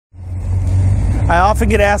I often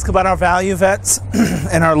get asked about our value Vettes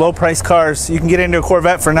and our low price cars. You can get into a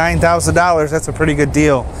Corvette for $9,000. That's a pretty good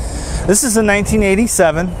deal. This is a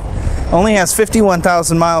 1987. Only has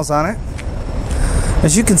 51,000 miles on it.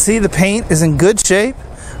 As you can see, the paint is in good shape.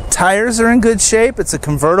 Tires are in good shape. It's a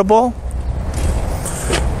convertible.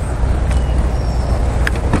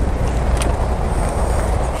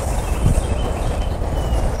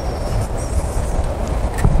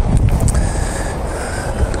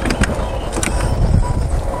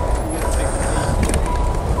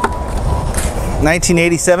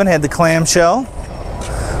 (1987) had the clamshell.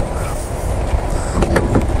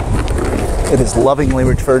 It is lovingly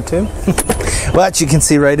referred to. But you can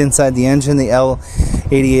see right inside the engine, the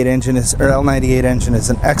L98 engine is, or L98 engine is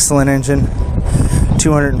an excellent engine.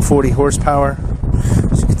 240 horsepower.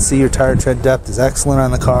 As you can see, your tire tread depth is excellent on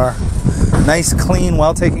the car. Nice, clean,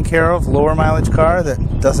 well taken care of, lower mileage car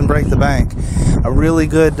that doesn't break the bank. A really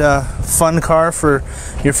good, fun car for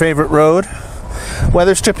your favorite road.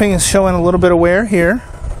 Weather stripping is showing a little bit of wear here.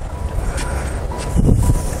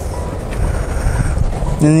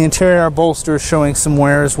 In the interior, our bolster is showing some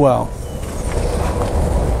wear as well.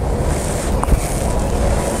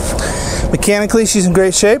 Mechanically, she's in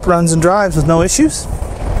great shape, runs and drives with no issues.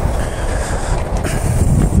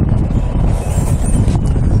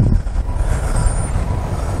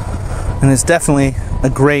 And it's definitely a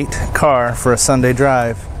great car for a Sunday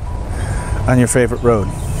drive on your favorite road,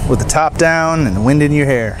 with the top down and the wind in your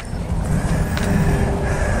hair.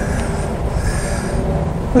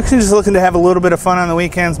 If you're just looking to have a little bit of fun on the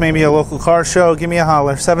weekends, maybe a local car show, give me a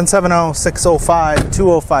holler,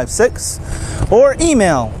 770-605-2056, or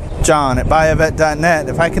email john@buyavette.net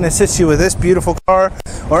if I can assist you with this beautiful car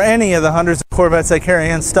or any of the hundreds of Corvettes I carry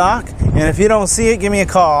in stock. And if you don't see it, give me a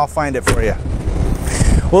call, I'll find it for you.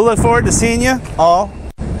 We'll look forward to seeing you all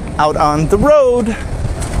out on the road.